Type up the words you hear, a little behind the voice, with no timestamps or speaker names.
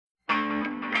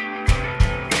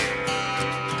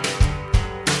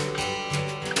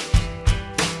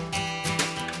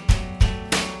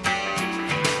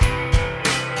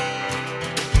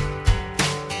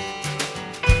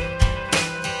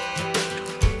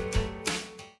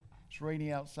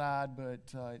rainy outside,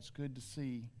 but it's good to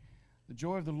see the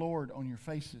joy of the Lord on your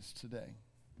faces today.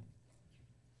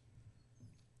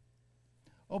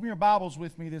 Open your Bibles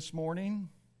with me this morning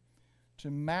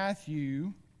to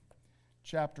Matthew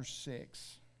chapter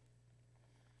 6.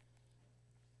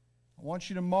 I want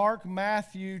you to mark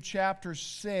Matthew chapter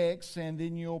 6, and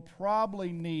then you'll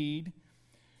probably need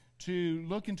to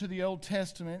look into the Old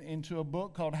Testament, into a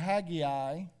book called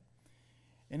Haggai.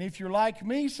 And if you're like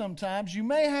me sometimes, you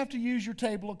may have to use your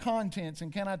table of contents.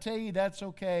 And can I tell you, that's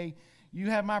okay. You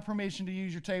have my permission to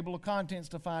use your table of contents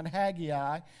to find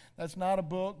Haggai. That's not a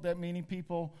book that many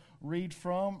people read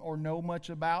from or know much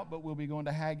about, but we'll be going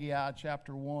to Haggai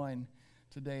chapter 1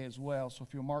 today as well. So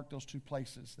if you'll mark those two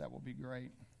places, that will be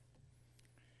great.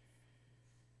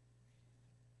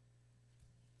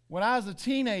 When I was a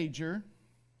teenager,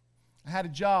 I had a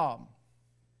job.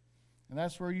 And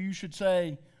that's where you should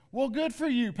say, well, good for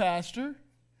you, Pastor.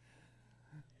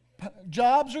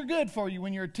 Jobs are good for you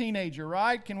when you're a teenager,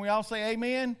 right? Can we all say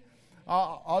amen?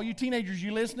 All you teenagers,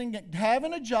 you listening,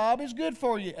 having a job is good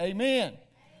for you. Amen.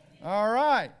 All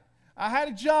right. I had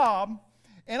a job,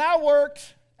 and I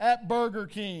worked at Burger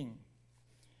King.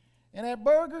 And at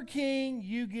Burger King,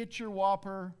 you get your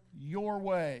Whopper your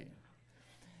way.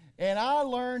 And I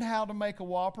learned how to make a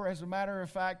Whopper. As a matter of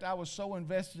fact, I was so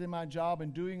invested in my job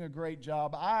and doing a great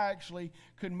job, I actually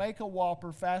could make a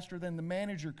Whopper faster than the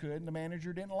manager could. And the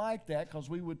manager didn't like that because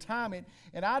we would time it.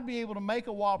 And I'd be able to make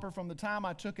a Whopper from the time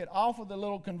I took it off of the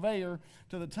little conveyor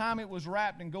to the time it was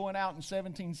wrapped and going out in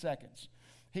 17 seconds.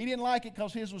 He didn't like it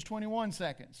because his was 21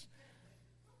 seconds.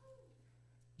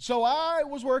 So I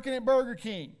was working at Burger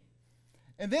King.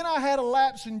 And then I had a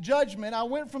lapse in judgment. I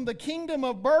went from the kingdom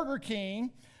of Burger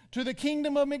King to the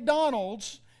kingdom of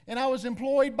McDonald's, and I was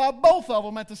employed by both of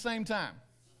them at the same time.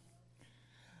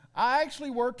 I actually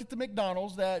worked at the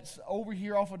McDonald's that's over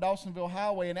here off of Dawsonville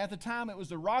Highway, and at the time it was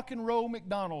the rock and roll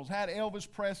McDonald's. Had Elvis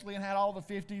Presley and had all the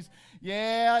 50s.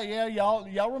 Yeah,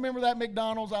 y'all remember that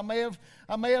McDonald's? I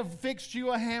may have fixed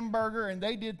you a hamburger, and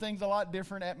they did things a lot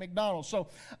different at McDonald's. So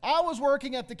I was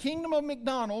working at the kingdom of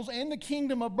McDonald's and the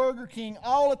kingdom of Burger King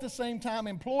all at the same time,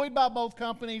 employed by both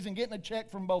companies and getting a check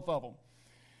from both of them.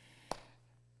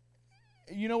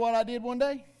 You know what I did one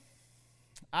day?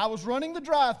 I was running the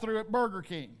drive-thru at Burger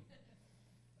King.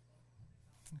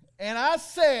 And I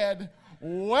said,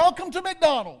 "Welcome to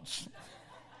McDonald's."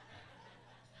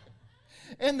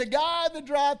 And the guy at the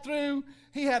drive-thru,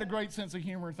 he had a great sense of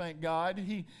humor, thank God.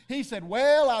 He said,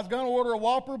 "Well, I was going to order a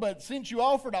Whopper, but since you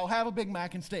offered, I'll have a Big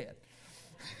Mac instead."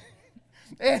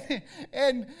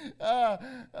 And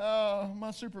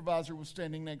my supervisor was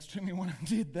standing next to me when I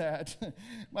did that.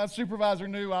 My supervisor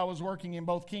knew I was working in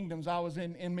both kingdoms. I was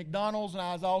in McDonald's and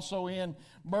I was also in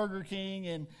Burger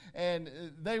King, and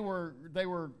they were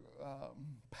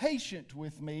patient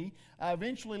with me. I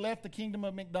eventually left the kingdom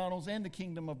of McDonald's and the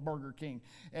kingdom of Burger King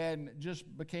and just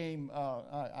became,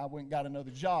 I went and got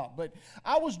another job. But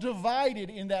I was divided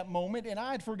in that moment, and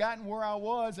I had forgotten where I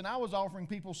was, and I was offering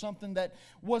people something that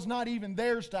was not even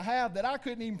theirs to have, that I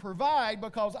couldn't even provide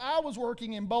because I was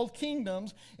working in both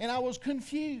kingdoms, and I was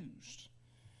confused.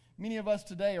 Many of us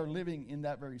today are living in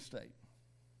that very state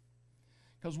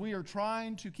because we are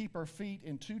trying to keep our feet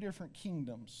in two different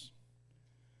kingdoms.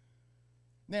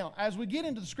 Now, as we get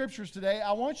into the scriptures today,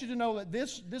 I want you to know that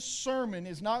this sermon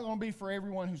is not going to be for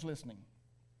everyone who's listening.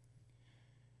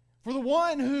 For the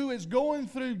one who is going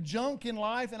through junk in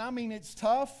life, and I mean it's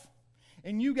tough,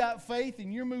 and you got faith,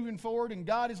 and you're moving forward, and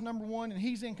God is number one, and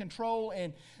He's in control,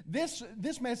 and this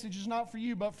message is not for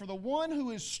you, but for the one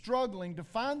who is struggling to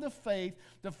find the faith,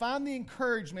 to find the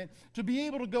encouragement, to be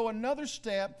able to go another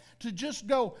step, to just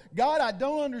go, "God, I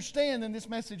don't understand," then this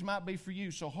message might be for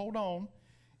you. So hold on.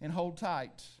 And hold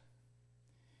tight.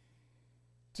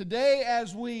 Today,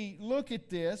 as we look at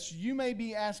this, you may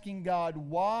be asking God,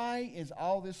 why is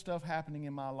all this stuff happening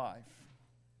in my life?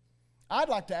 I'd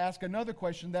like to ask another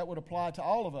question that would apply to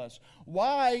all of us.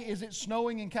 Why is it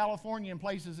snowing in California in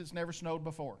places it's never snowed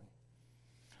before?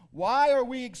 Why are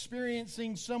we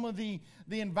experiencing some of the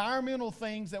environmental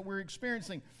things that we're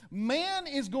experiencing? Man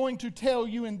is going to tell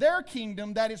you in their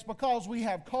kingdom that it's because we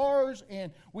have cars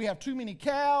and we have too many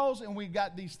cows and we've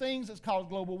got these things that's caused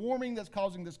global warming, that's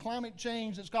causing this climate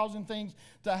change, that's causing things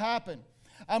to happen.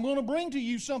 I'm going to bring to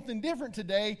you something different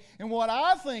today and what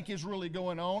I think is really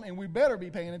going on, and we better be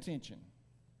paying attention.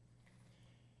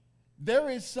 There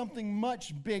is something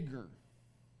much bigger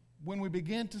when we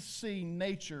begin to see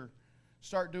nature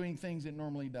start doing things it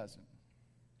normally doesn't.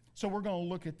 So we're going to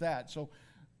look at that. So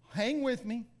hang with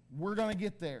me. We're going to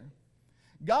get there.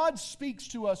 God speaks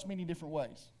to us many different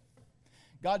ways.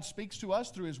 God speaks to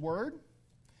us through His Word.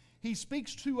 He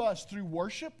speaks to us through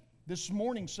worship. This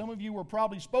morning, some of you were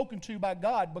probably spoken to by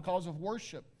God because of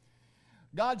worship.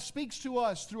 God speaks to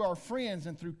us through our friends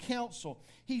and through counsel.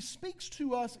 He speaks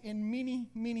to us in many,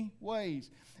 many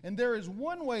ways. And there is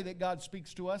one way that God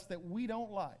speaks to us that we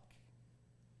don't like.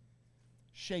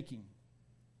 Shaking.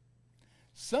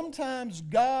 Sometimes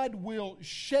God will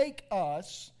shake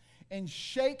us and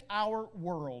shake our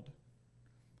world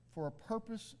for a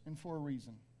purpose and for a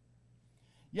reason.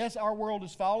 Yes, our world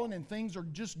is fallen and things are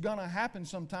just going to happen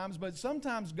sometimes, but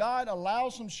sometimes God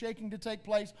allows some shaking to take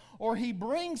place, or He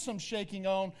brings some shaking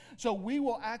on, so we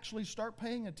will actually start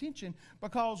paying attention,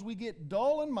 because we get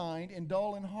dull in mind and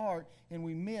dull in heart, and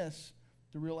we miss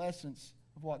the real essence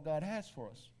of what God has for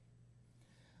us.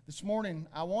 This morning,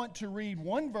 I want to read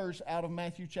one verse out of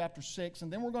Matthew chapter 6,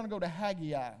 and then we're going to go to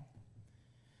Haggai.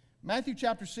 Matthew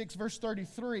chapter 6, verse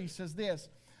 33 says this,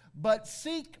 "But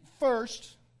seek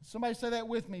first," somebody say that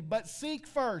with me, "but seek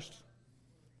first."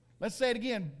 Let's say it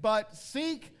again. "But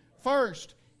seek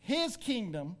first His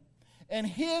kingdom and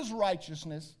His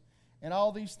righteousness, and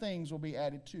all these things will be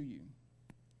added to you."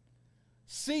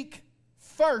 Seek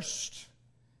first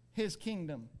His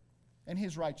kingdom and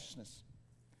His righteousness,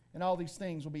 and all these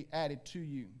things will be added to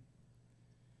you.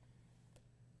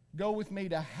 Go with me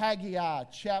to Haggai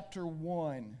chapter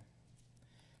 1.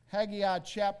 Haggai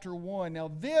chapter 1. Now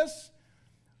this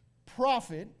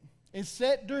prophet is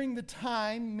set during the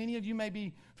time, many of you may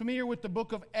be familiar with the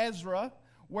book of Ezra,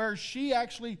 where she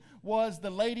actually was the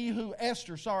lady who,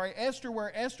 Esther,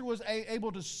 where Esther was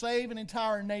able to save an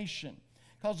entire nation,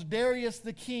 because Darius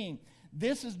the king.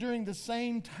 This is during the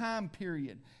same time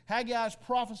period. Haggai is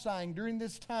prophesying during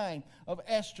this time of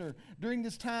Esther, during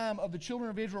this time of the children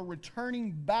of Israel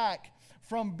returning back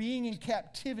from being in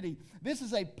captivity. This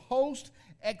is a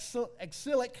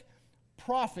post-exilic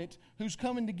prophet who's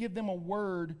coming to give them a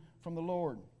word from the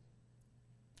Lord.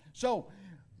 So,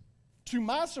 to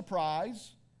my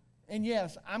surprise, and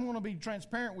yes, I'm going to be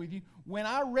transparent with you, when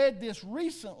I read this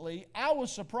recently, I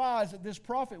was surprised that this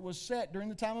prophet was set during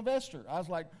the time of Esther. I was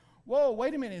like, whoa,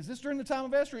 wait a minute, is this during the time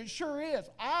of Esther? It sure is.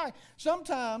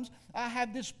 Sometimes I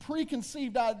have this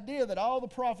preconceived idea that all the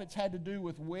prophets had to do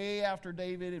with way after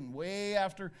David and way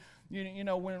after,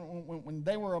 when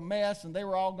they were a mess and they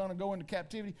were all going to go into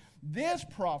captivity. This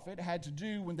prophet had to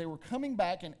do when they were coming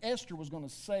back and Esther was going to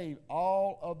save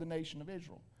all of the nation of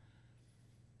Israel.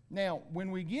 Now,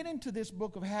 when we get into this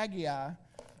book of Haggai,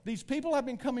 these people have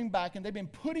been coming back and they've been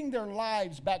putting their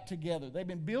lives back together. They've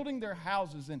been building their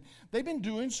houses and they've been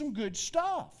doing some good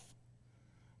stuff.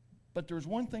 But there's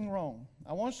one thing wrong.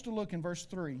 I want us to look in verse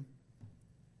 3. It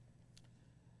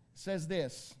says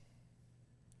this,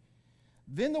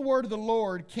 "Then the word of the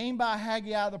Lord came by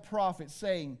Haggai the prophet,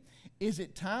 saying, Is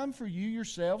it time for you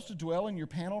yourselves to dwell in your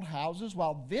paneled houses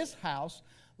while this house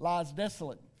lies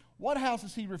desolate?" What house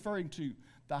is he referring to?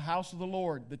 The house of the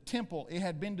Lord, the temple. It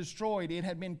had been destroyed. It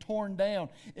had been torn down.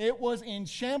 It was in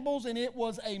shambles and it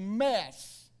was a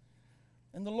mess.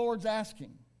 And the Lord's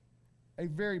asking a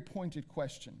very pointed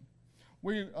question.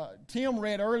 Tim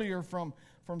read earlier from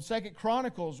 2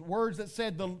 Chronicles words that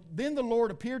said, "Then the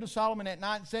Lord appeared to Solomon at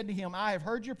night and said to him, I have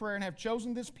heard your prayer and have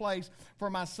chosen this place for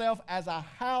myself as a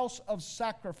house of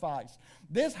sacrifice."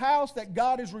 This house that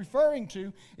God is referring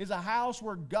to is a house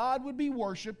where God would be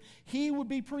worshiped, He would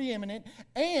be preeminent,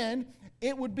 and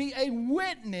it would be a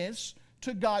witness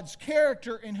to God's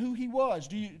character and who He was.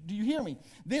 Do you hear me?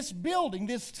 This building,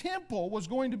 this temple, was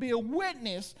going to be a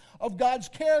witness of God's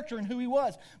character and who He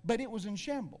was, but it was in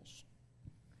shambles.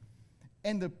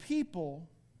 And the people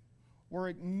were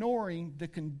ignoring the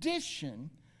condition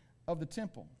of the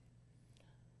temple.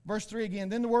 Verse 3 again,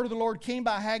 "Then the word of the Lord came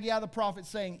by Haggai the prophet,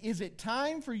 saying, Is it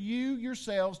time for you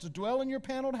yourselves to dwell in your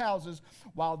paneled houses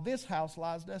while this house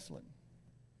lies desolate?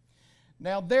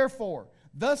 Now therefore,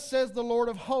 thus says the Lord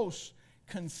of hosts,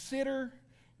 consider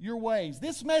your ways."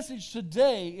 This message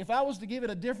today, if I was to give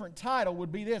it a different title,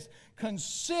 would be this: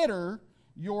 Consider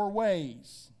your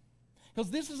ways. Because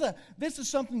this is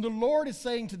something the Lord is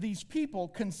saying to these people.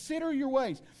 Consider your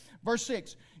ways. Verse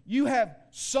 6, "You have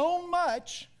sown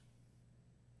much,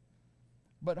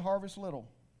 but harvest little.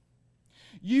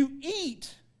 You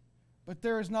eat, but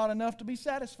there is not enough to be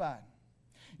satisfied.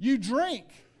 You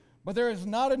drink, but there is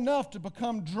not enough to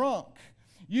become drunk.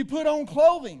 You put on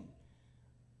clothing,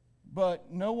 but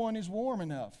no one is warm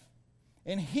enough.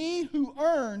 And he who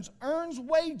earns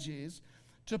wages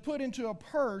to put into a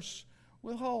purse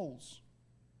with holes."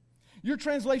 Your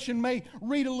translation may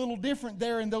read a little different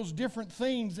there in those different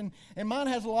things, and mine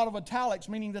has a lot of italics,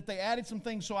 meaning that they added some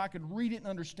things so I could read it and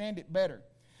understand it better.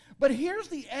 But here's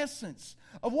the essence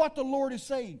of what the Lord is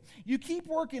saying. You keep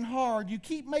working hard, you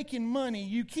keep making money,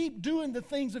 you keep doing the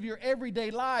things of your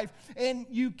everyday life, and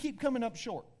you keep coming up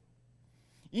short.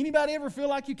 Anybody ever feel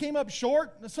like you came up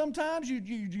short? Sometimes you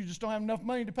just don't have enough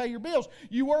money to pay your bills.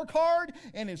 You work hard,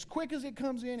 and as quick as it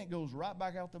comes in, it goes right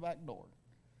back out the back door.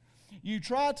 You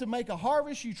try to make a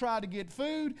harvest, you try to get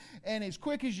food, and as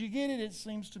quick as you get it, it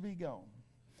seems to be gone.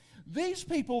 These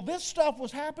people, this stuff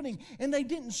was happening, and they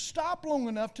didn't stop long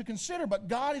enough to consider, but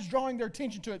God is drawing their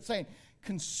attention to it, saying,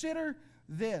 consider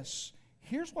this.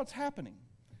 Here's what's happening.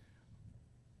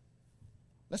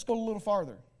 Let's go a little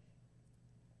farther.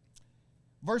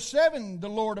 Verse 7, the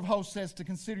Lord of hosts says to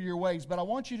consider your ways, but I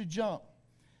want you to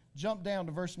jump down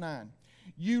to verse 9.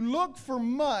 You look for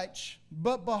much,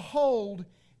 but behold,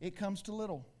 it comes to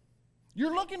little.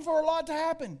 You're looking for a lot to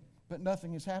happen, but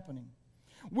nothing is happening.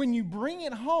 When you bring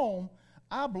it home,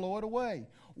 I blow it away.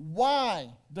 Why,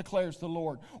 declares the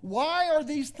Lord? Why are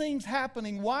these things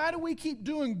happening? Why do we keep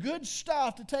doing good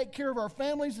stuff to take care of our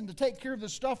families and to take care of the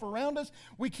stuff around us?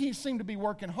 We seem to be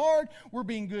working hard. We're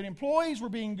being good employees. We're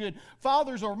being good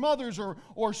fathers or mothers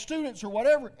or students or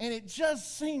whatever. And it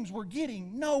just seems we're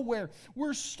getting nowhere.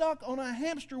 We're stuck on a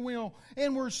hamster wheel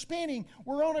and we're spinning.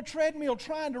 We're on a treadmill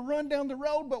trying to run down the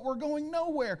road, but we're going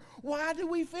nowhere. Why do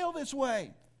we feel this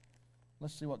way?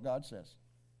 Let's see what God says.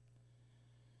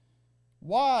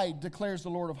 Why, declares the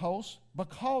Lord of hosts?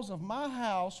 Because of my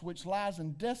house which lies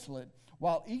in desolate,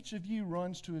 while each of you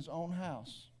runs to his own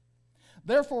house.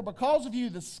 Therefore, because of you,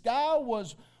 the sky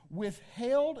has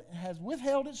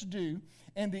withheld its dew,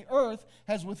 and the earth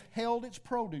has withheld its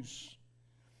produce.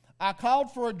 I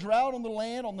called for a drought on the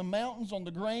land, on the mountains, on the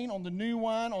grain, on the new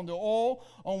wine, on the oil,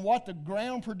 on what the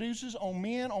ground produces, on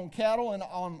men, on cattle, and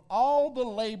on all the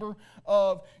labor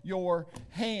of your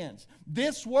hands.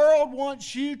 This world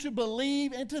wants you to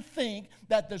believe and to think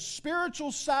that the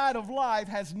spiritual side of life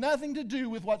has nothing to do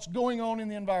with what's going on in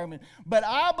the environment. But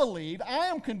I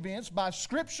am convinced by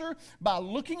Scripture, by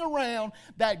looking around,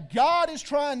 that God is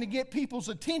trying to get people's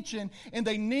attention, and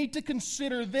they need to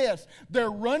consider this. They're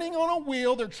running on a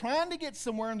wheel, they're trying to get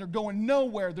somewhere, and they're going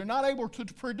nowhere. They're not able to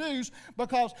produce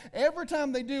because every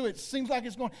time they do, it seems like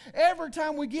it's going. Every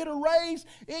time we get a raise,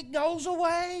 it goes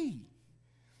away.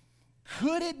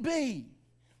 Could it be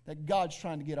that God's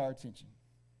trying to get our attention?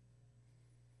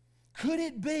 Could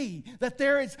it be that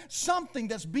there is something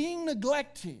that's being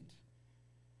neglected?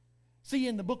 See,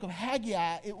 in the book of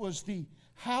Haggai, it was the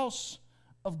house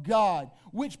of God,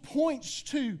 which points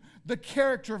to the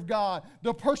character of God,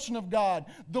 the person of God,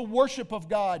 the worship of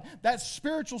God, that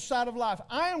spiritual side of life.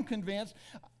 I am convinced,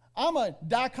 I'm a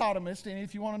dichotomist, and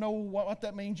if you want to know what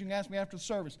that means, you can ask me after the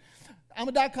service. I'm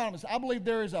a dichotomist. I believe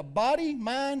there is a body,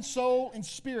 mind, soul, and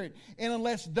spirit. And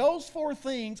unless those four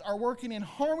things are working in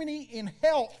harmony, in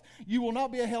health, you will not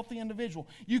be a healthy individual.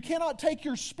 You cannot take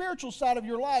your spiritual side of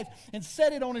your life and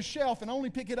set it on a shelf and only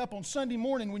pick it up on Sunday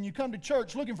morning when you come to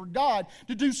church looking for God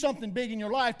to do something big in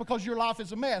your life because your life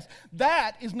is a mess.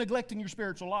 That is neglecting your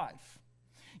spiritual life.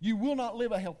 You will not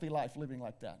live a healthy life living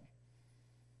like that.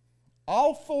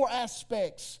 All four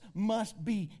aspects must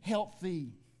be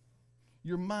healthy.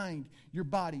 Your mind, your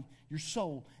body, your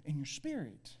soul, and your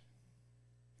spirit.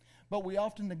 But we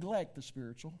often neglect the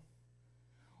spiritual.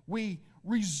 We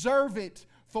reserve it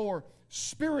for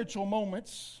spiritual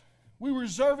moments. We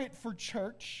reserve it for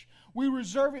church. We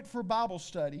reserve it for Bible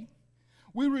study.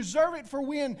 We reserve it for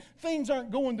when things aren't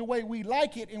going the way we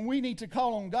like it and we need to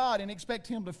call on God and expect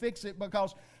Him to fix it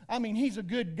because, He's a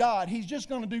good God. He's just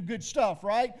going to do good stuff,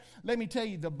 right? Let me tell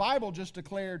you, the Bible just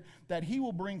declared that He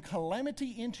will bring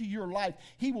calamity into your life.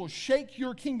 He will shake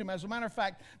your kingdom. As a matter of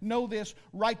fact, know this,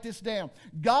 write this down.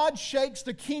 God shakes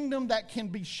the kingdom that can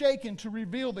be shaken to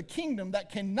reveal the kingdom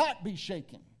that cannot be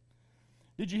shaken.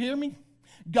 Did you hear me?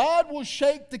 God will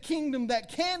shake the kingdom that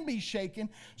can be shaken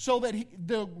so that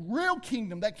the real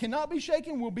kingdom that cannot be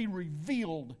shaken will be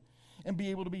revealed and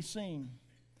be able to be seen.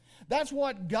 That's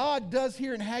what God does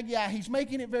here in Haggai. He's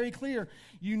making it very clear.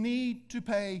 You need to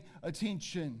pay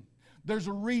attention. There's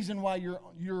a reason why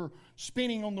you're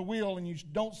spinning on the wheel and you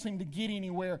don't seem to get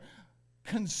anywhere.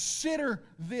 Consider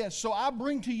this. So I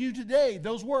bring to you today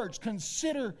those words.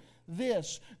 Consider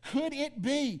this. Could it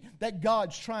be that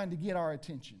God's trying to get our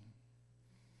attention?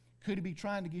 Could He be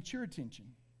trying to get your attention?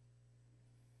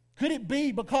 Could it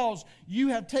be because you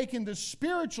have taken the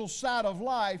spiritual side of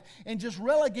life and just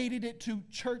relegated it to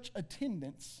church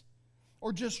attendance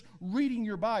or just reading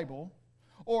your Bible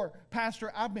or,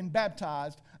 Pastor, I've been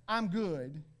baptized, I'm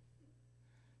good?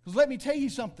 Because let me tell you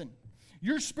something.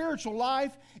 Your spiritual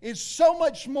life is so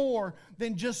much more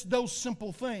than just those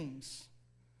simple things.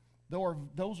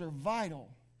 Those are vital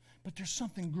but there's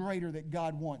something greater that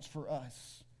God wants for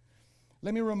us.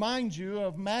 Let me remind you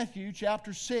of Matthew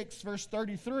chapter 6, verse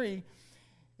 33.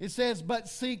 It says, but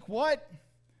seek what?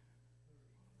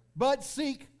 But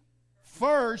seek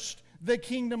first the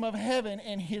kingdom of heaven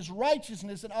and His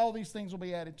righteousness, and all these things will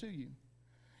be added to you.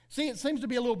 See, it seems to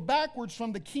be a little backwards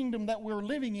from the kingdom that we're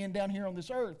living in down here on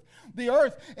this earth. The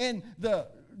earth and the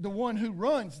one who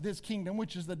runs this kingdom,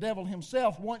 which is the devil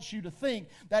himself, wants you to think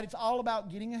that it's all about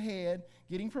getting ahead,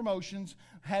 getting promotions,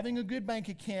 having a good bank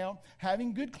account,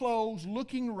 having good clothes,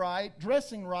 looking right,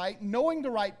 dressing right, knowing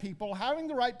the right people, having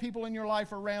the right people in your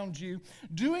life around you,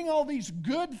 doing all these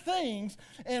good things.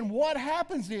 And what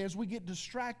happens is we get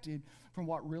distracted from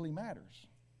what really matters.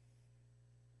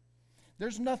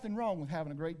 There's nothing wrong with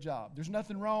having a great job. There's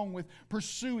nothing wrong with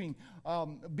pursuing,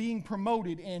 being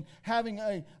promoted, and having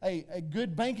a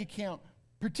good bank account,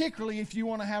 particularly if you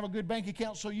want to have a good bank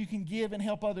account so you can give and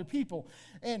help other people.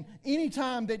 And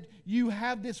anytime that you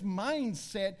have this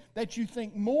mindset that you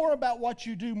think more about what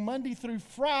you do Monday through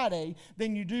Friday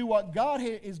than you do what God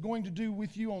is going to do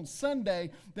with you on Sunday,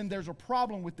 then there's a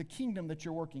problem with the kingdom that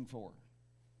you're working for.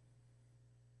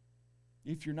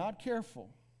 If you're not careful,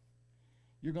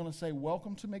 you're going to say,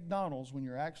 welcome to McDonald's, when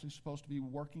you're actually supposed to be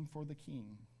working for the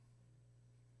King.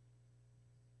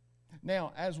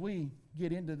 Now, as we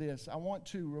get into this, I want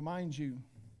to remind you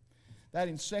that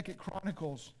in 2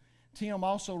 Chronicles, Tim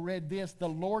also read this. The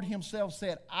Lord Himself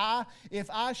said, if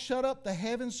I shut up the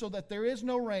heavens so that there is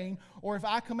no rain, or if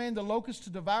I command the locusts to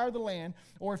devour the land,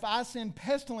 or if I send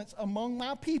pestilence among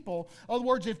my people, in other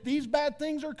words, if these bad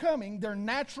things are coming, they're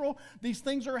natural, these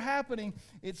things are happening,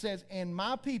 it says, and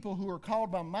my people who are called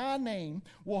by my name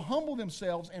will humble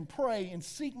themselves and pray and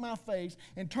seek my face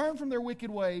and turn from their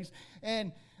wicked ways,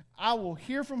 and I will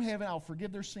hear from heaven, I'll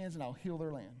forgive their sins, and I'll heal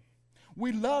their land.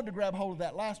 We love to grab hold of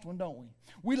that last one, don't we?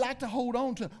 We like to hold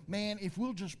on to, man, if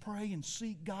we'll just pray and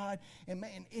seek God, and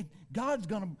man, God's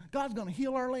gonna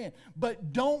heal our land.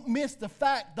 But don't miss the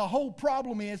fact the whole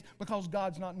problem is because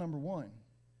God's not number one.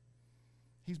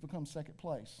 He's become second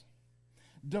place.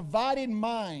 Divided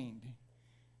mind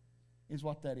is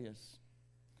what that is.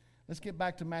 Let's get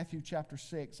back to Matthew chapter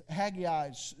 6. Haggai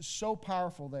is so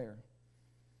powerful there.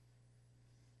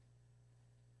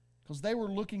 Because they were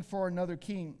looking for another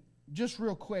king. Just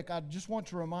real quick, I just want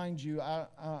to remind you, I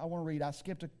want to read. I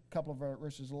skipped a couple of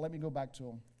verses. Let me go back to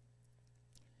them.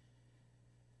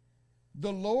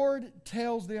 The Lord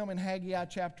tells them in Haggai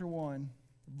chapter 1,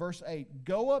 verse 8,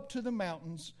 go up to the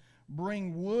mountains,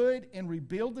 bring wood, and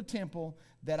rebuild the temple,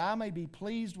 that I may be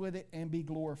pleased with it and be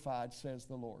glorified, says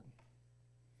the Lord.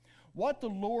 What the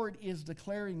Lord is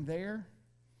declaring there,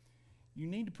 you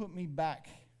need to put me back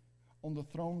on the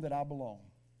throne that I belong.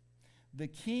 The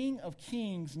King of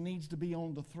Kings needs to be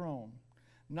on the throne,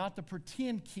 not the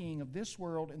pretend king of this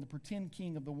world and the pretend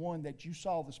king of the one that you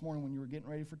saw this morning when you were getting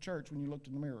ready for church, when you looked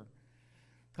in the mirror.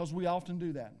 Because we often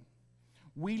do that.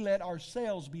 We let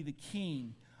ourselves be the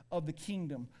king of the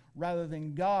kingdom rather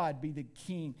than God be the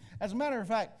king. As a matter of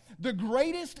fact, the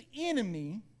greatest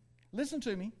enemy, listen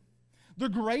to me, the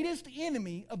greatest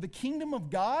enemy of the kingdom of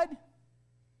God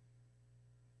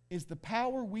is the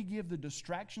power we give the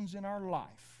distractions in our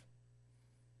life.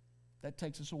 That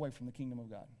takes us away from the kingdom of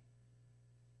God.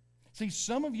 See,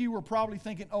 some of you were probably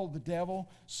thinking, oh, the devil,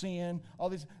 sin, all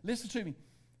this. Listen to me.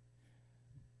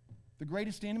 The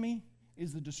greatest enemy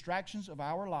is the distractions of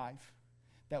our life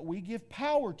that we give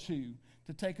power to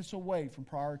take us away from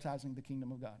prioritizing the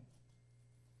kingdom of God.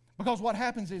 Because what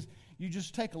happens is you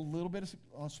just take a little bit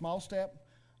of a small step,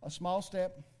 a small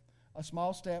step, a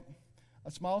small step,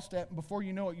 a small step, and before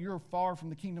you know it, you're far from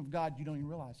the kingdom of God. You don't even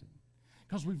realize it.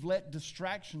 Because we've let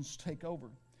distractions take over.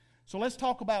 So let's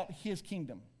talk about His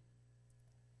kingdom.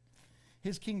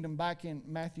 His kingdom back in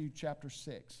Matthew chapter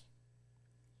 6.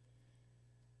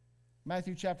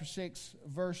 Matthew chapter 6,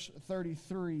 verse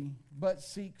 33. But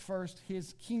seek first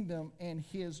His kingdom and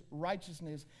His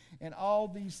righteousness, and all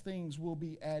these things will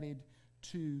be added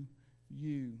to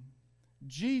you.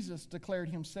 Jesus declared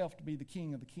Himself to be the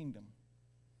King of the kingdom.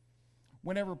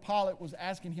 Whenever Pilate was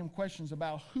asking Him questions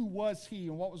about who was He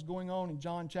and what was going on in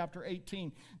John chapter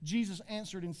 18, Jesus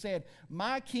answered and said,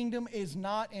 my kingdom is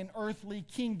not an earthly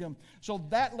kingdom. So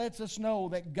that lets us know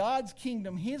that God's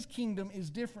kingdom, His kingdom,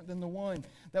 is different than the one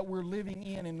that we're living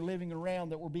in and living around,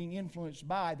 that we're being influenced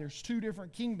by. There's two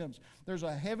different kingdoms. There's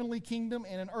a heavenly kingdom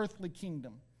and an earthly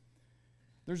kingdom.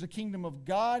 There's a kingdom of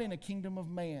God and a kingdom of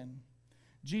man.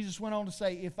 Jesus went on to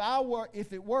say,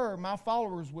 if it were, my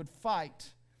followers would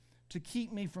fight to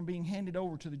keep me from being handed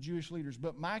over to the Jewish leaders.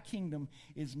 But my kingdom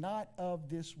is not of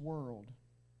this world.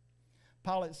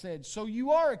 Pilate said, so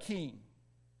you are a king.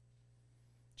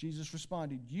 Jesus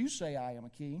responded, "You say I am a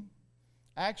king.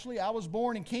 Actually, I was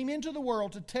born and came into the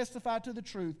world to testify to the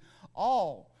truth.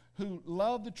 All who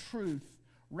love the truth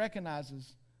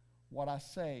recognizes what I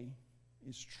say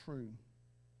is true."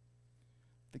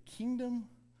 The kingdom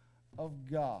of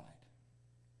God.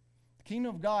 The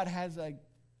kingdom of God has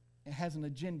an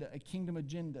agenda, a kingdom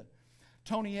agenda.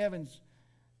 Tony Evans,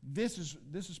 this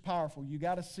is powerful. You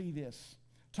got to see this.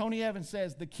 Tony Evans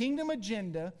says, the kingdom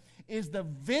agenda is the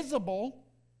visible,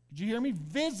 did you hear me?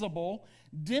 Visible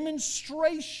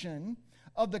demonstration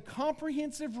of the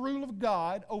comprehensive rule of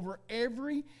God over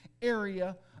every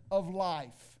area of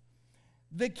life.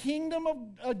 The kingdom of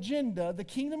agenda, the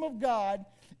kingdom of God,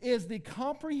 is the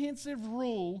comprehensive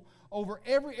rule over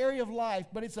every area of life,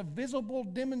 but it's a visible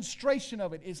demonstration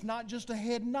of it. It's not just a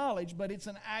head knowledge, but it's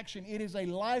an action. It is a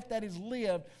life that is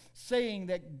lived, saying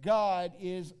that God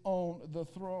is on the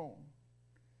throne.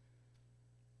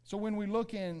 So when we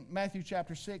look in Matthew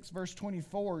chapter 6, verse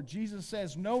 24, Jesus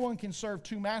says, "No one can serve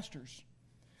two masters.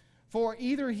 For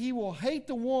either he will hate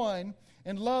the one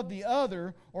and love the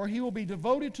other, or he will be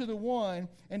devoted to the one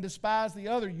and despise the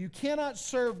other. You cannot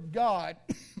serve God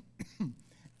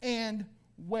and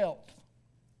wealth."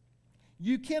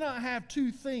 You cannot have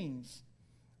two things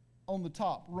on the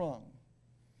top rung.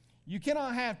 You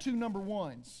cannot have two number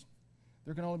ones.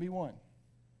 There can only be one.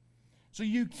 So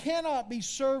you cannot be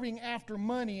serving after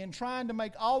money and trying to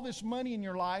make all this money in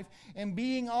your life and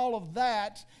being all of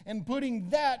that and putting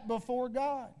that before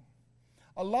God.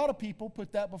 A lot of people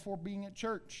put that before being at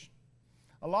church.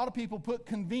 A lot of people put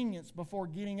convenience before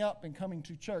getting up and coming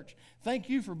to church. Thank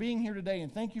you for being here today,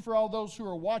 and thank you for all those who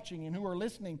are watching and who are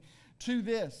listening to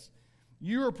this.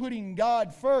 You are putting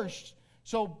God first,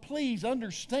 so please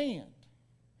understand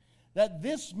that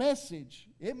this message,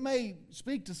 it may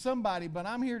speak to somebody, but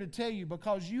I'm here to tell you,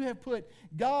 because you have put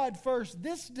God first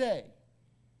this day,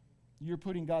 you're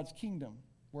putting God's kingdom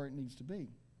where it needs to be.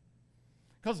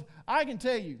 Because I can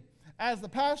tell you, as the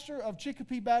pastor of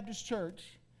Chicopee Baptist Church,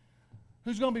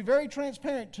 who's going to be very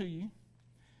transparent to you,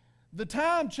 the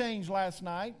time changed last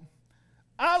night.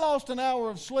 I lost an hour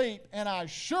of sleep, and I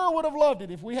sure would have loved it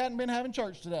if we hadn't been having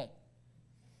church today.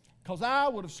 Because I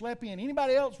would have slept in.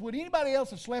 Would anybody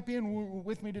else have slept in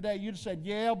with me today? You'd have said,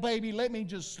 "Yeah, baby, let me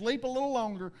just sleep a little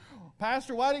longer.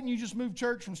 Pastor, why didn't you just move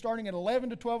church from starting at 11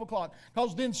 to 12 o'clock?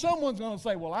 Because then someone's going to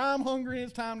say, well, I'm hungry,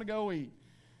 it's time to go eat."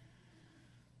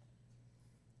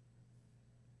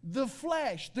 The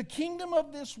flesh, the kingdom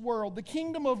of this world, the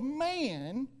kingdom of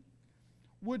man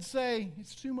would say,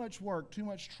 it's too much work, too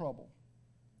much trouble.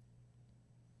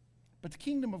 But the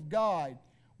kingdom of God,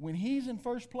 when He's in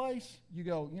first place, you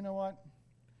go, you know what?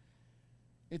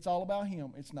 It's all about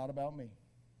Him. It's not about me.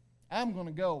 I'm going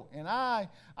to go. And I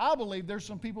believe there's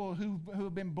some people who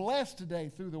have been blessed today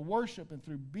through the worship and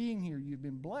through being here. You've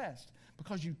been blessed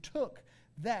because you took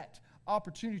that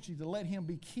opportunity to let Him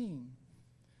be king.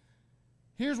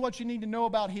 Here's what you need to know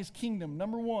about His kingdom.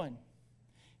 Number one,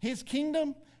 His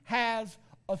kingdom has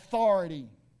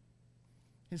authority.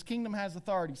 His kingdom has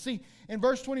authority. See, in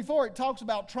verse 24, it talks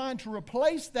about trying to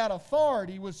replace that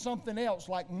authority with something else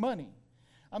like money.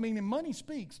 I mean, and money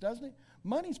speaks, doesn't it?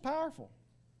 Money's powerful.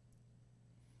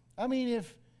 I mean,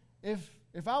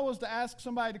 if I was to ask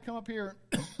somebody to come up here,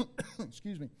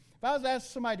 excuse me, if I was to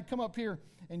ask somebody to come up here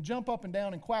and jump up and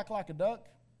down and quack like a duck,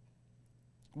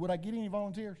 would I get any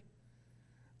volunteers?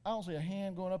 I don't see a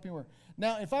hand going up anywhere.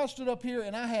 Now, if I stood up here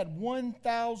and I had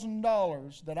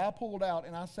 $1,000 that I pulled out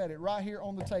and I set it right here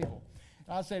on the table,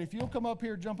 and I said, if you'll come up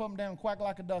here, jump up and down, and quack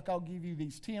like a duck, I'll give you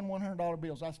these 10 $100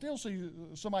 bills. I still see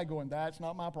somebody going, that's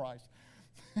not my price.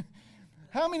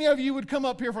 How many of you would come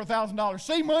up here for $1,000?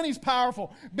 See, money's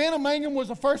powerful. Benna Mangum was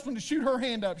the first one to shoot her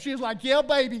hand up. She was like, yeah,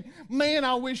 baby. Man,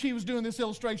 I wish he was doing this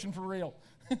illustration for real.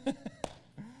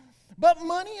 But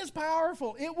money is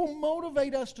powerful. It will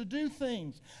motivate us to do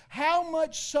things. How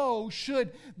much so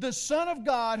should the Son of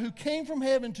God who came from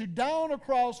heaven to die on a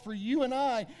cross for you and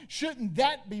I, shouldn't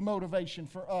that be motivation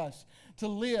for us to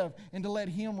live and to let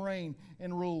Him reign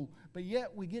and rule? But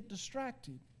yet we get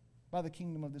distracted by the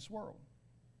kingdom of this world.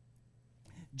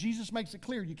 Jesus makes it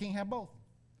clear you can't have both.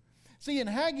 See, in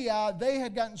Haggai, they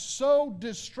had gotten so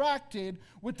distracted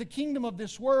with the kingdom of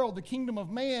this world, the kingdom of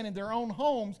man in their own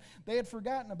homes, they had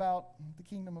forgotten about the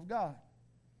kingdom of God.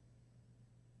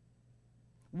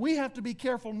 We have to be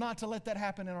careful not to let that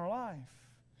happen in our life.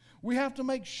 We have to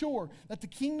make sure that the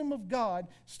kingdom of God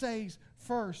stays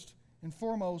first and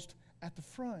foremost at the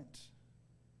front.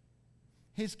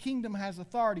 His kingdom has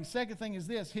authority. Second thing is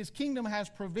this: His kingdom has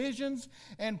provisions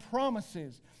and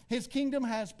promises. His kingdom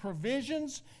has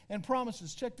provisions and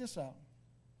promises. Check this out.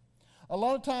 A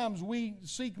lot of times we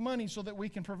seek money so that we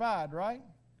can provide, right?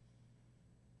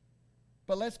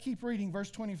 But let's keep reading verse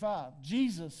 25.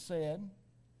 Jesus said,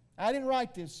 I didn't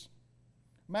write this.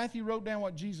 Matthew wrote down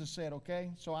what Jesus said,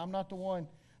 okay? So I'm not the one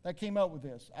that came up with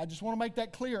this. I just want to make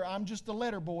that clear. I'm just the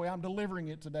letter boy. I'm delivering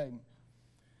it today.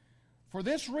 For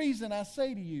this reason I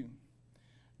say to you,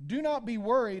 do not be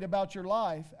worried about your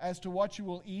life as to what you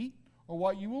will eat or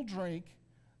what you will drink,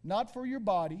 not for your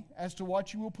body as to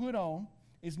what you will put on.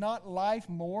 Is not life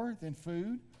more than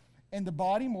food, and the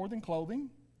body more than clothing?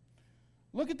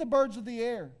 Look at the birds of the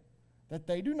air, that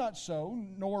they do not sow,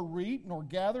 nor reap, nor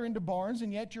gather into barns,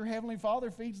 and yet your heavenly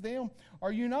Father feeds them.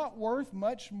 Are you not worth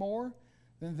much more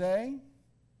than they?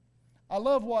 I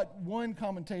love what one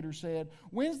commentator said.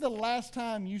 When's the last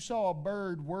time you saw a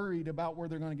bird worried about where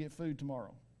they're going to get food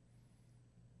tomorrow?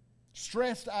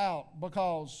 Stressed out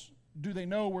because do they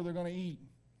know where they're going to eat,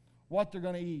 what they're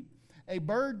going to eat? A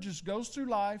bird just goes through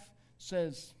life,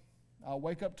 says, I'll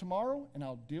wake up tomorrow and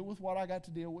I'll deal with what I got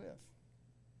to deal with.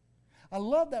 I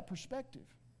love that perspective.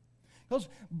 Because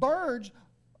birds,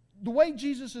 the way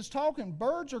Jesus is talking,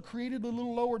 birds are created a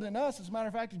little lower than us. As a matter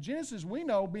of fact, in Genesis, we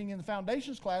know, being in the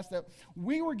foundations class, that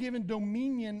we were given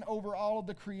dominion over all of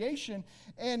the creation,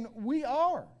 and we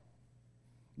are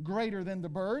greater than the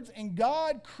birds, and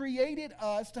God created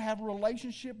us to have a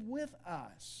relationship with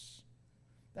us.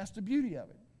 That's the beauty of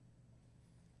it.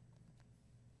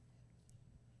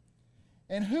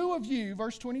 And who of you,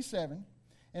 verse 27,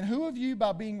 and who of you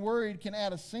by being worried can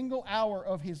add a single hour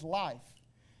of his life?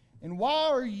 And why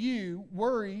are you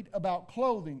worried about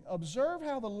clothing? Observe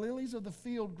how the lilies of the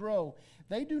field grow.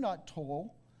 They do not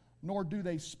toil, nor do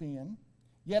they spin.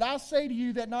 Yet I say to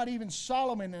you that not even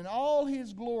Solomon in all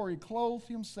his glory clothed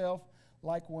himself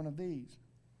like one of these.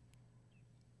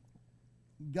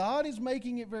 God is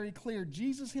making it very clear.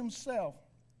 Jesus himself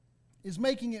is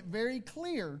making it very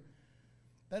clear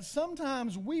that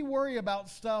sometimes we worry about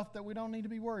stuff that we don't need to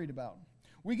be worried about.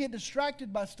 We get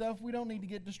distracted by stuff we don't need to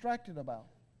get distracted about.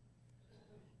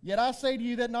 Yet I say to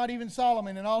you that not even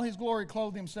Solomon in all his glory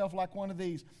clothed himself like one of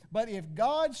these. But if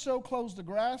God so clothes the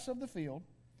grass of the field,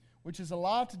 which is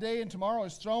alive today and tomorrow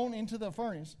is thrown into the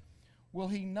furnace, will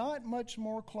he not much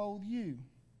more clothe you,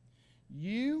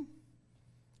 you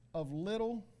of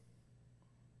little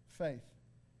faith?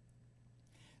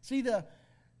 See, the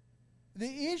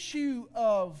issue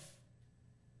of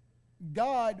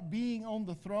God being on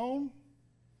the throne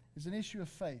is an issue of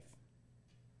faith.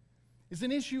 It's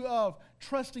an issue of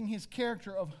trusting his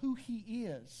character of who he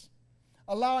is,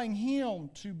 allowing him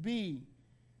to be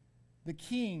the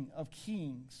King of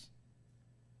kings.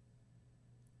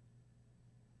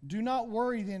 Do not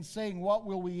worry then, saying, what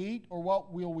will we eat, or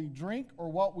what will we drink, or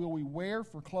what will we wear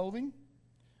for clothing?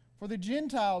 For the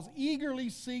Gentiles eagerly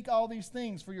seek all these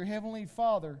things, for your heavenly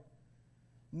Father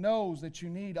knows that you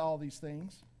need all these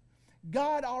things.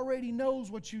 God already knows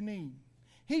what you need.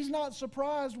 He's not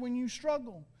surprised when you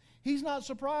struggle. He's not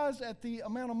surprised at the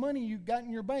amount of money you've got in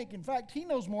your bank. In fact, he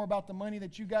knows more about the money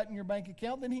that you got in your bank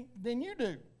account than you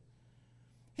do.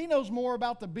 He knows more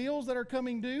about the bills that are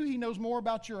coming due. He knows more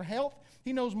about your health.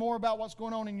 He knows more about what's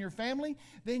going on in your family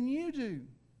than you do.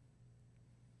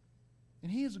 And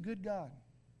he is a good God.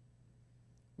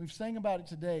 We've sang about it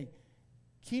today.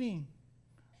 Kenny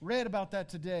read about that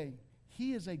today.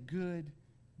 He is a good,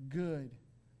 good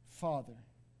Father.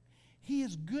 He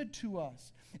is good to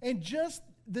us. And just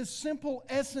the simple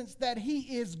essence that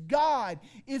he is God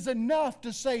is enough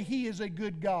to say he is a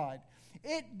good God.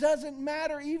 It doesn't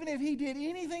matter even if he did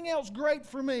anything else great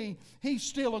for me, he's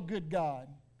still a good God.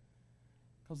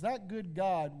 Because that good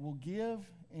God will give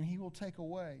and he will take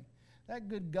away. That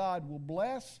good God will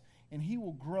bless and he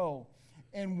will grow.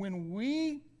 And when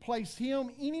we place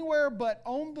him anywhere but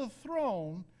on the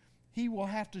throne, he will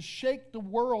have to shake the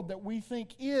world that we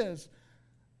think is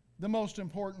the most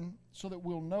important so that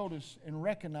we'll notice and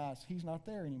recognize he's not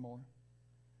there anymore.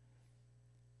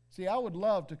 See, I would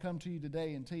love to come to you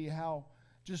today and tell you how,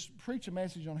 just preach a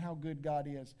message on how good God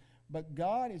is. But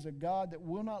God is a God that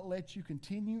will not let you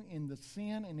continue in the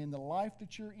sin and in the life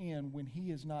that you're in when he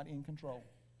is not in control.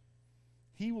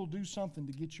 He will do something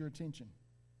to get your attention.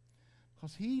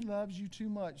 Because he loves you too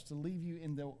much to leave you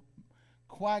in the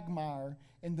quagmire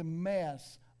and the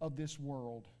mess of this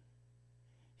world.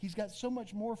 He's got so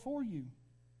much more for you.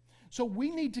 So we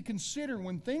need to consider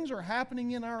when things are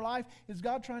happening in our life, is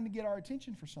God trying to get our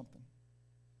attention for something?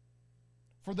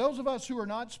 For those of us who are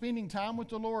not spending time with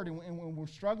the Lord and we're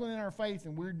struggling in our faith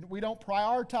and we don't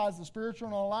prioritize the spiritual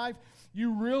in our life,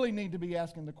 you really need to be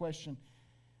asking the question,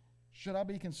 should I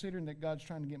be considering that God's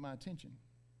trying to get my attention?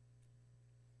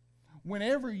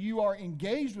 Whenever you are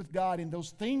engaged with God and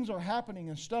those things are happening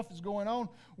and stuff is going on,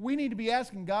 we need to be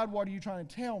asking God, what are you trying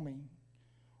to tell me?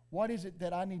 What is it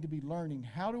that I need to be learning?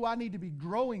 How do I need to be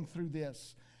growing through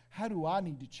this? How do I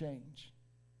need to change?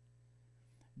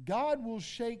 God will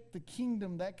shake the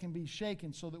kingdom that can be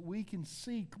shaken so that we can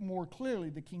see more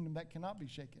clearly the kingdom that cannot be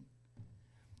shaken.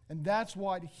 And that's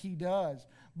what He does.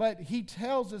 But He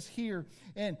tells us here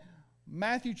in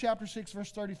Matthew chapter 6,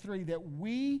 verse 33, that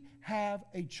we have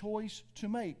a choice to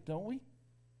make, don't we?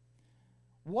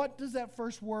 What does that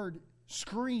first word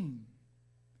scream?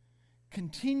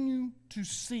 Continue to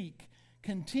seek.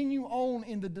 Continue on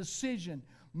in the decision.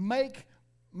 Make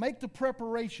the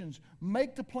preparations.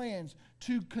 Make the plans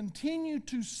to continue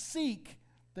to seek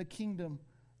the kingdom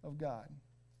of God.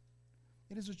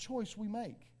 It is a choice we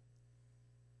make.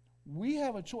 We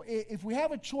have a choice. If we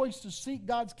have a choice to seek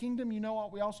God's kingdom, you know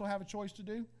what we also have a choice to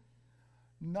do?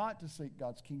 Not to seek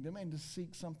God's kingdom and to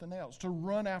seek something else, to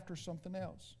run after something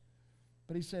else.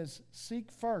 But He says,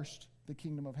 seek first the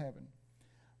kingdom of heaven.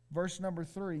 Verse number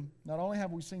 3, not only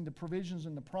have we seen the provisions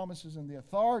and the promises and the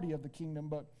authority of the kingdom,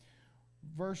 but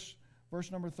verse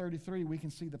number 33, we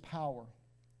can see the power.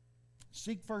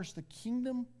 Seek first the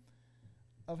kingdom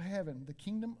of heaven, the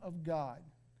kingdom of God,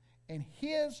 and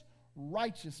His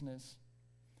righteousness,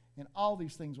 and all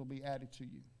these things will be added to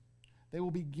you. They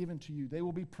will be given to you. They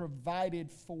will be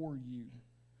provided for you.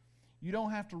 You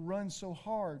don't have to run so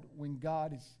hard when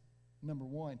God is number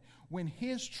one. When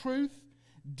His truth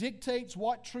dictates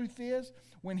what truth is,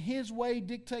 when His way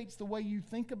dictates the way you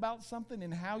think about something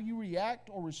and how you react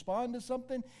or respond to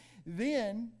something,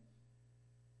 then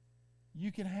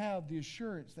you can have the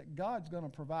assurance that God's going to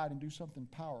provide and do something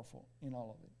powerful in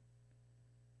all of it.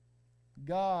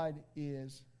 God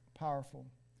is powerful.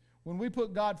 When we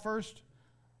put God first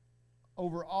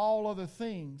over all other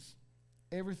things,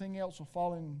 everything else will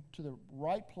fall into the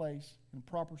right place and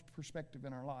proper perspective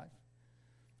in our life.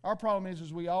 Our problem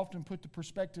is we often put the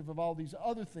perspective of all these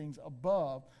other things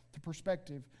above the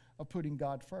perspective of putting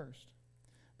God first.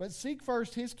 But seek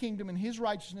first His kingdom and His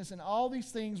righteousness, and all these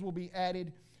things will be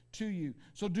added to you.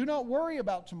 So do not worry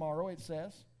about tomorrow, it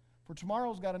says, for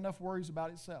tomorrow's got enough worries about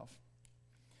itself.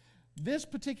 This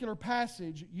particular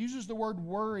passage uses the word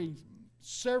worry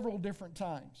several different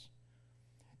times.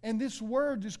 And this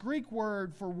word, this Greek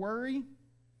word for worry,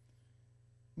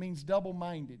 means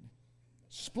double-minded,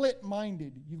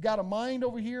 split-minded. You've got a mind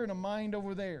over here and a mind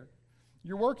over there.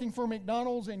 You're working for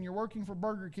McDonald's and you're working for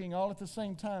Burger King all at the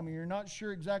same time, and you're not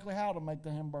sure exactly how to make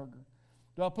the hamburger.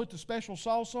 Do I put the special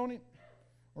sauce on it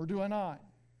or do I not?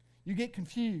 You get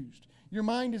confused. Your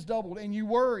mind is doubled and you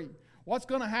worry. What's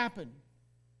going to happen?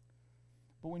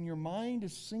 But when your mind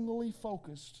is singly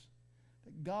focused,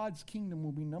 that God's kingdom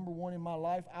will be number one in my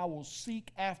life, I will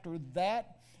seek after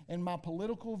that and my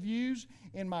political views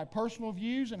and my personal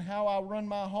views and how I run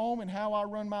my home and how I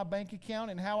run my bank account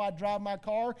and how I drive my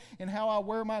car and how I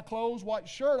wear my clothes, what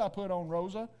shirt I put on,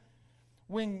 Rosa.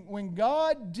 When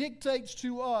God dictates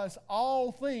to us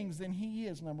all things, then He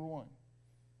is number one.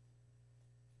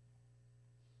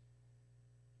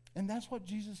 And that's what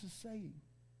Jesus is saying.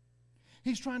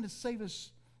 He's trying to save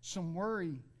us some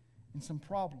worry and some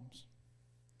problems.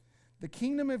 The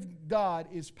kingdom of God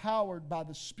is powered by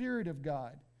the Spirit of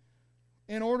God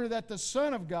in order that the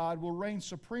Son of God will reign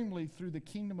supremely through the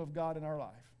kingdom of God in our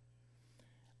life.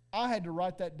 I had to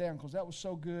write that down because that was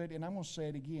so good, and I'm going to say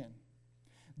it again.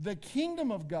 The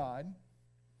kingdom of God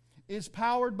is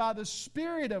powered by the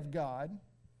Spirit of God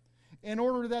in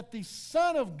order that the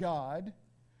Son of God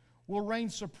will reign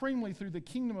supremely through the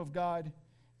kingdom of God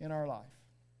in our life.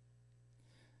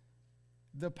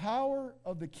 The power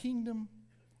of the kingdom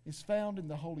is found in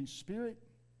the Holy Spirit,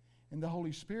 and the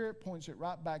Holy Spirit points it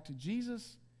right back to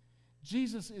Jesus.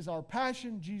 Jesus is our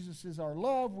passion. Jesus is our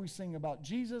love. We sing about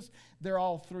Jesus. They're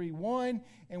all three one.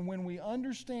 And when we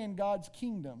understand God's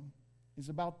kingdom is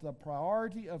about the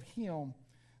priority of Him,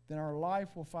 then our life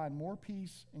will find more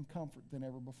peace and comfort than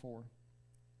ever before.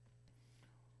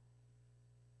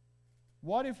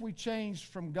 What if we changed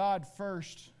from God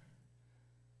first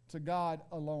to God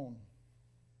alone?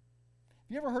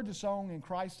 Have you ever heard the song "In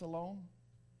Christ Alone"?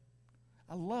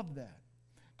 I love that.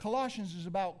 Colossians is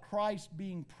about Christ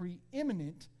being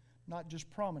preeminent, not just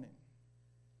prominent.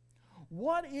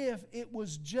 What if it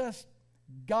was just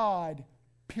God,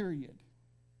 period?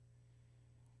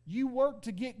 You work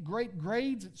to get great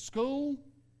grades at school,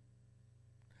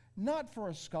 not for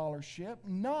a scholarship,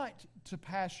 not to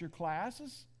pass your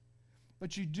classes,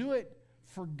 but you do it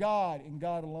for God and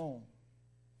God alone.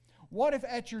 What if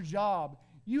at your job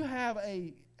you have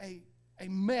a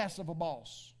mess of a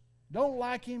boss? Don't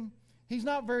like him. He's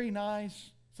not very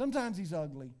nice. Sometimes he's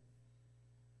ugly.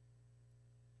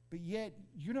 But yet,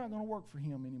 you're not going to work for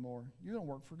him anymore. You're going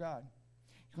to work for God.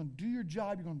 You're going to do your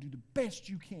job. You're going to do the best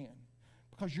you can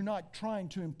because you're not trying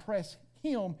to impress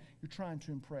Him, you're trying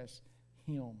to impress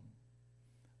Him,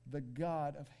 the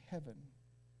God of heaven.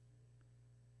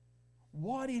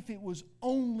 What if it was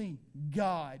only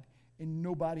God and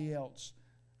nobody else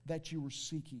that you were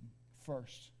seeking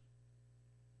first?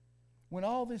 When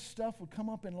all this stuff would come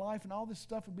up in life and all this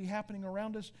stuff would be happening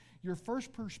around us, your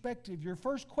first perspective, your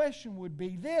first question would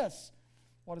be this: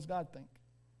 what does God think?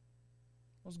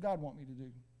 What does God want me to do?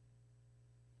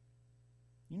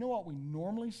 You know what we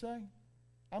normally say?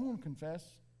 I'm going to confess,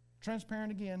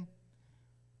 transparent again.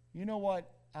 You know what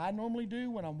I normally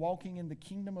do when I'm walking in the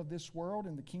kingdom of this world,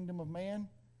 in the kingdom of man?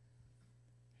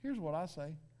 Here's what I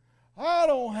say. I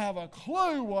don't have a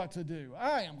clue what to do.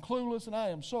 I am clueless, and I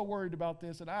am so worried about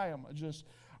this, and I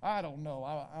don't know.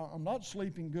 I'm not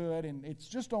sleeping good, and it's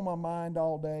just on my mind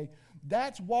all day.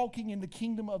 That's walking in the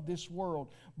kingdom of this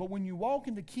world. But when you walk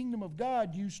in the kingdom of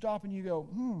God, you stop and you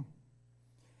go,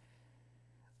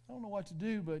 I don't know what to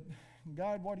do, but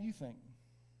God, what do you think?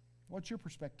 What's your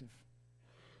perspective?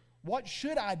 What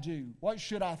should I do? What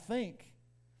should I think?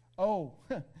 Oh,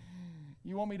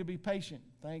 you want me to be patient?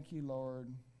 Thank you,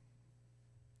 Lord.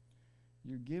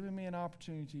 You're giving me an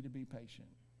opportunity to be patient.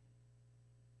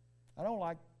 I don't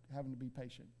like having to be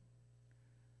patient.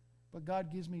 But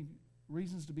God gives me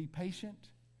reasons to be patient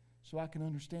so I can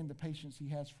understand the patience He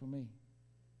has for me.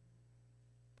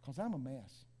 Because I'm a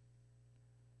mess.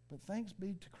 But thanks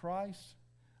be to Christ,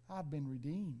 I've been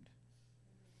redeemed.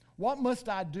 What must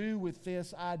I do with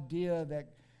this idea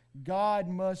that God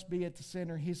must be at the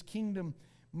center? His kingdom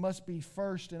must be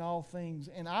first in all things.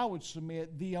 And I would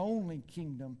submit the only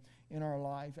kingdom in our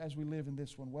life as we live in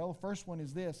this one. Well, the first one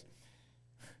is this: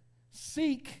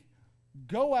 seek,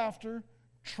 go after,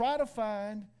 try to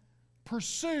find,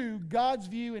 pursue God's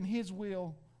view and His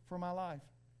will for my life.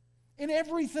 In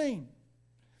everything.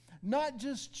 Not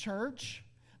just church,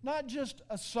 not just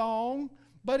a song,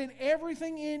 but in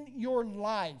everything in your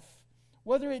life.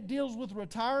 Whether it deals with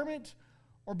retirement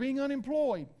or being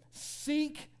unemployed,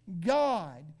 seek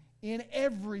God in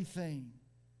everything.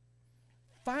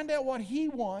 Find out what He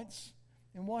wants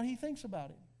and what He thinks about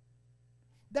it.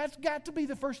 That's got to be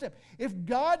the first step. If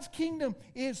God's kingdom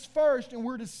is first and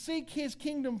we're to seek His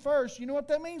kingdom first, you know what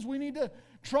that means? We need to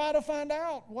try to find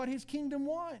out what His kingdom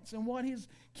wants and what His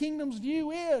kingdom's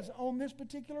view is on this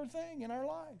particular thing in our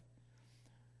life.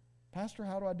 Pastor,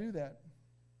 how do I do that?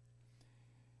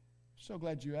 So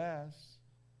glad you asked.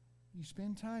 You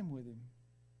spend time with Him.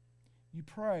 You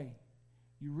pray.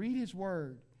 You read His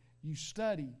Word. You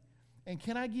study. And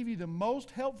can I give you the most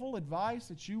helpful advice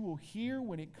that you will hear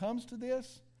when it comes to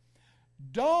this?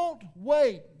 Don't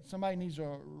wait. Somebody needs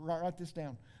to write this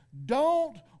down.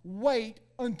 Don't wait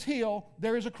until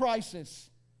there is a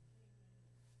crisis.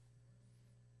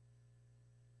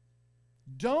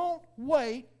 Don't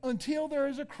wait until there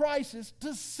is a crisis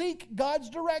to seek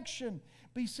God's direction.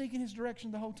 Be seeking His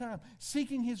direction the whole time.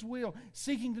 Seeking His will.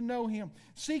 Seeking to know Him.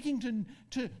 Seeking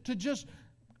to just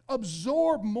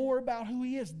absorb more about who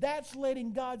He is. That's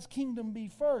letting God's kingdom be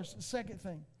first. The second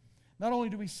thing. Not only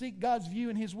do we seek God's view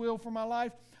and His will for my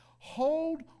life,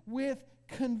 hold with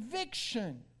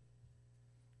conviction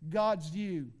God's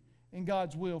view and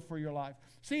God's will for your life.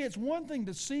 See, it's one thing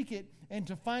to seek it and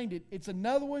to find it. It's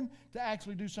another one to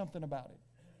actually do something about it.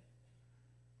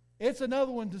 It's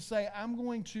another one to say, I'm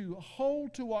going to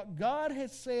hold to what God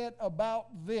has said about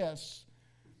this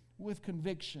with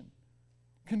conviction.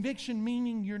 Conviction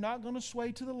meaning you're not going to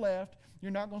sway to the left.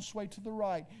 You're not going to sway to the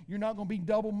right. You're not going to be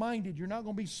double-minded. You're not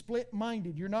going to be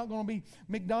split-minded. You're not going to be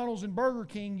McDonald's and Burger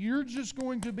King. You're just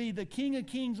going to be the King of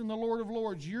Kings and the Lord of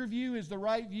Lords. Your view is the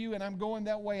right view, and I'm going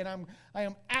that way. And I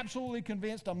am absolutely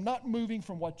convinced I'm not moving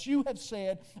from what you have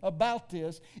said about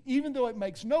this, even though it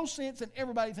makes no sense and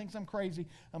everybody thinks I'm crazy.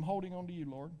 I'm holding on to you,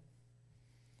 Lord.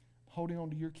 I'm holding on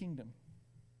to your kingdom.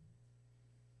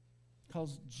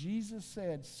 Because Jesus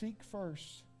said, seek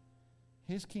first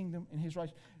His kingdom and His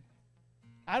righteousness.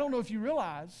 I don't know if you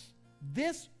realize,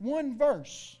 this one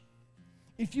verse,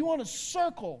 if you want to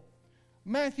circle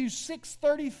Matthew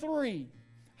 6:33,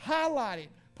 highlight it,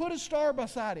 put a star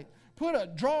beside it,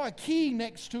 draw a key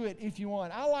next to it if you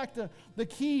want. I like the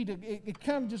key to it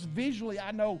kind of just visually,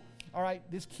 I know, all right,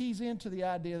 this keys into the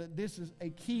idea that this is a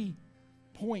key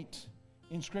point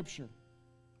in Scripture.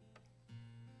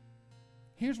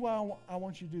 Here's why I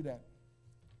want you to do that.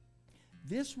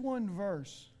 This one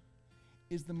verse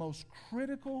is the most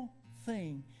critical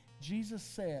thing Jesus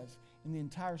says in the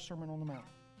entire Sermon on the Mount.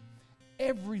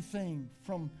 Everything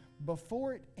from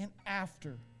before it and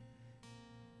after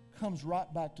comes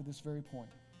right back to this very point.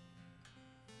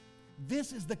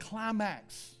 This is the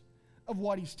climax of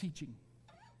what He's teaching.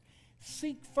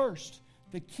 Seek first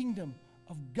the kingdom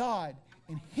of God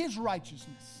and His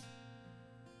righteousness.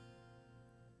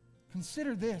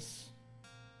 Consider this.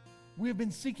 We have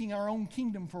been seeking our own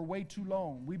kingdom for way too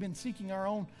long. We've been seeking our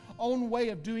own way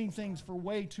of doing things for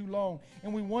way too long.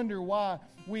 And we wonder why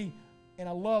and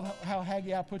I love how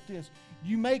Haggai put this,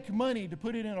 you make money to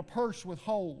put it in a purse with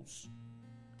holes.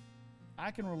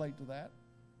 I can relate to that.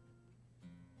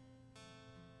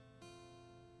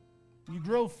 You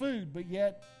grow food, but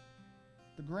yet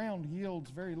the ground yields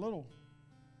very little.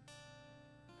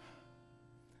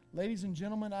 Ladies and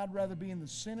gentlemen, I'd rather be in the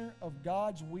center of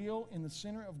God's will, in the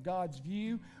center of God's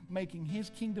view, making His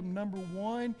kingdom number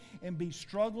one, and be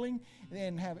struggling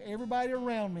and have everybody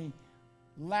around me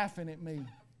laughing at me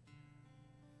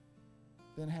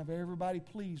than have everybody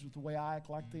pleased with the way I act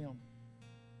like them.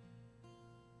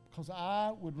 Because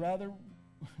I would rather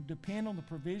depend on the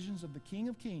provisions of the King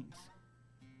of Kings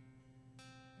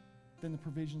than the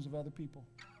provisions of other people.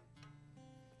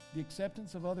 The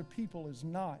acceptance of other people is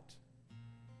not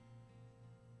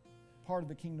part of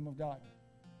the kingdom of God.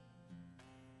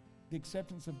 The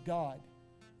acceptance of God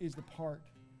is the part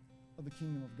of the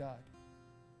kingdom of God.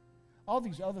 All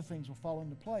these other things will fall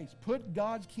into place. Put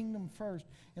God's kingdom first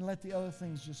and let the other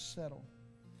things just settle.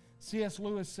 C.S.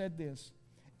 Lewis said this,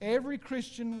 every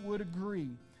Christian would agree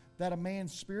that a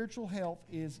man's spiritual health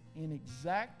is in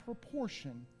exact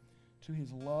proportion to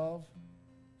his love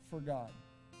for God.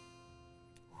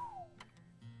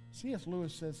 C.S.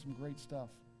 Lewis says some great stuff.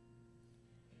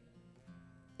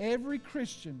 Every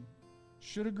Christian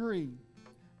should agree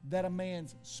that a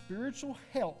man's spiritual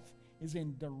health is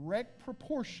in direct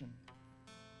proportion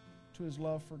to his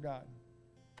love for God.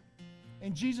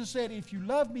 And Jesus said, if you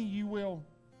love me, you will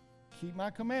keep my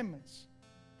commandments.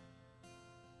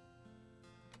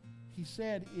 He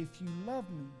said, if you love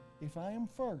me, if I am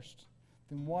first,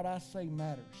 then what I say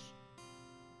matters.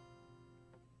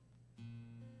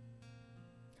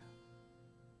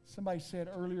 Somebody said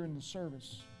earlier in the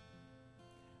service,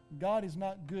 God is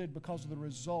not good because of the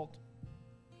result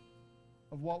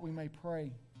of what we may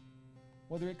pray.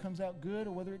 Whether it comes out good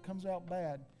or whether it comes out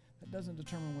bad, that doesn't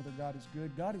determine whether God is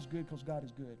good. God is good because God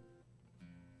is good.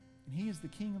 And He is the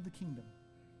King of the kingdom.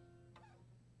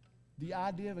 The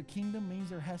idea of a kingdom means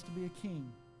there has to be a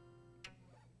king.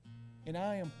 And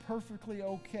I am perfectly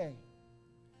okay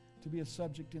to be a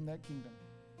subject in that kingdom.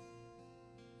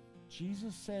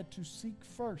 Jesus said to seek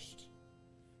first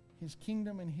His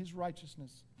kingdom and His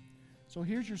righteousness. So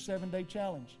here's your 7-day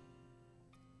challenge.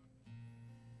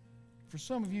 For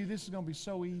some of you, this is going to be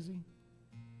so easy.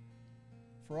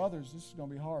 For others, this is going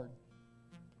to be hard.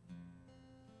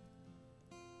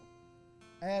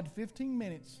 Add 15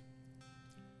 minutes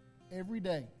every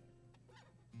day.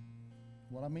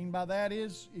 What I mean by that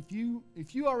is, if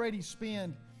you already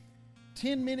spend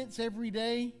 10 minutes every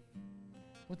day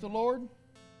with the Lord,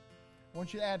 I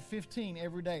want you to add 15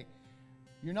 every day.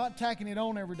 You're not tacking it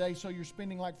on every day, so you're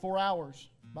spending like 4 hours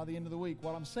by the end of the week.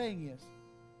 What I'm saying is,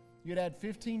 you'd add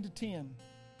 15 to 10.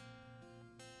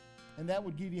 And that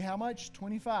would give you how much?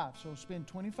 25. So spend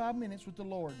 25 minutes with the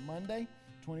Lord. Monday,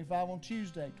 25 on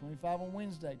Tuesday, 25 on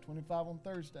Wednesday, 25 on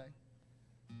Thursday.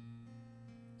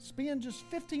 Spend just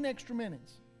 15 extra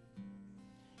minutes.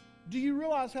 Do you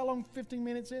realize how long 15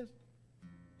 minutes is?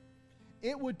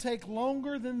 It would take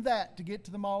longer than that to get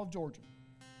to the Mall of Georgia.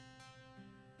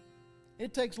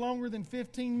 It takes longer than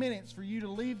 15 minutes for you to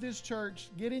leave this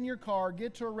church, get in your car,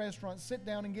 get to a restaurant, sit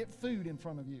down and get food in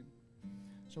front of you.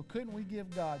 So couldn't we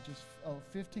give God just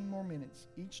 15 more minutes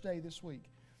each day this week?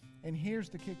 And here's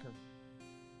the kicker.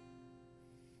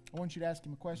 I want you to ask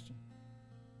Him a question.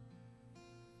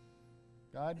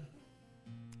 God,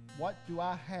 what do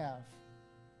I have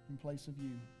in place of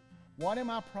You? What am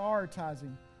I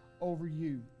prioritizing over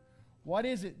You? What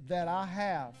is it that I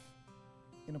have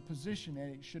in a position that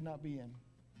it should not be in?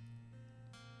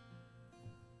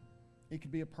 It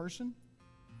could be a person.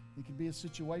 It could be a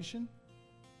situation.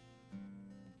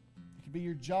 It could be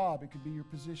your job. It could be your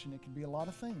position. It could be a lot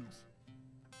of things.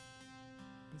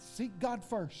 But seek God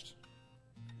first.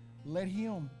 Let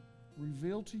Him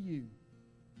reveal to you.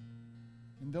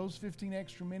 And those 15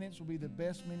 extra minutes will be the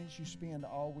best minutes you spend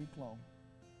all week long.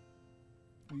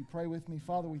 Will you pray with me?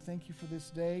 Father, we thank You for this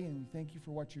day, and we thank You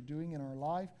for what You're doing in our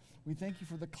life. We thank You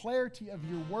for the clarity of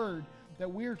Your word,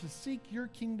 that we are to seek Your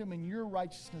kingdom and Your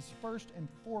righteousness first and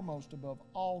foremost above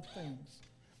all things.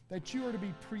 That You are to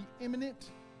be preeminent,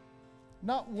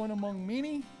 not one among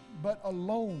many, but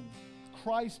alone.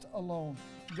 Christ alone,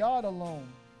 God alone,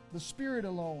 the Spirit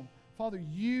alone. Father,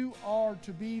 You are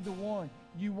to be the one.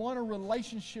 You want a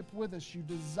relationship with us. You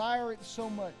desire it so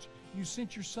much. You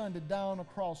sent Your Son to die on a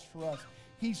cross for us.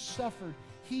 He suffered.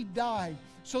 He died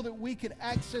so that we could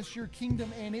access your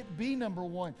kingdom and it be number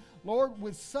one. Lord,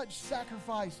 with such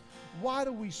sacrifice, why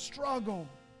do we struggle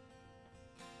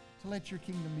to let your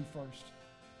kingdom be first?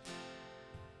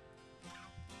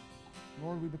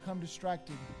 Lord, we become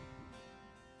distracted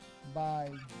by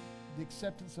the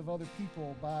acceptance of other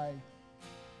people, by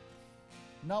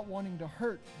not wanting to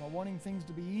hurt, by wanting things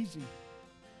to be easy.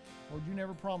 Lord, you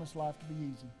never promised life to be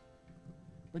easy,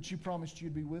 but you promised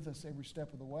you'd be with us every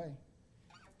step of the way.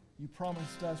 You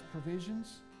promised us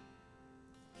provisions.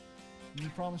 You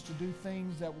promised to do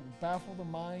things that would baffle the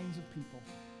minds of people.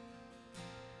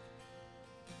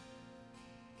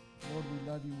 Lord,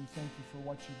 we love you. We thank you for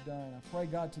what you've done. I pray,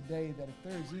 God, today that if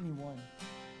there is anyone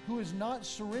who has not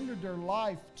surrendered their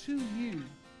life to you,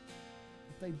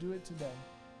 that they do it today.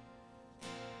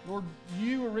 Lord,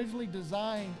 you originally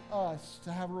designed us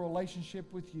to have a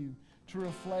relationship with you, to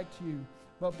reflect you.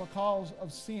 But because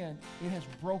of sin, it has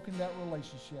broken that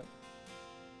relationship.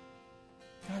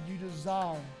 God, you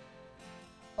desire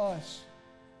us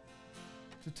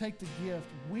to take the gift.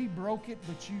 We broke it,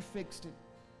 but you fixed it.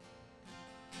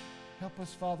 Help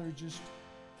us, Father, just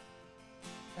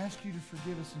ask you to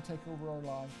forgive us and take over our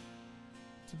life,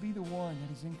 to be the one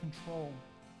that is in control.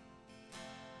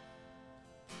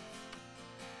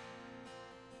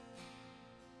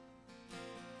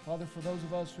 Father, for those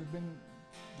of us who have been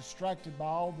distracted by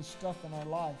all the stuff in our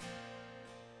life,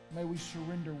 may we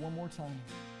surrender one more time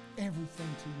everything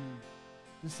to you,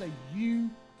 to say you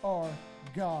are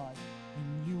God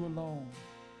and you alone.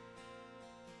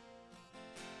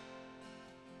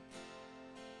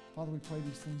 Father, we pray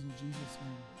these things in Jesus'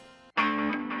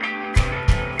 name.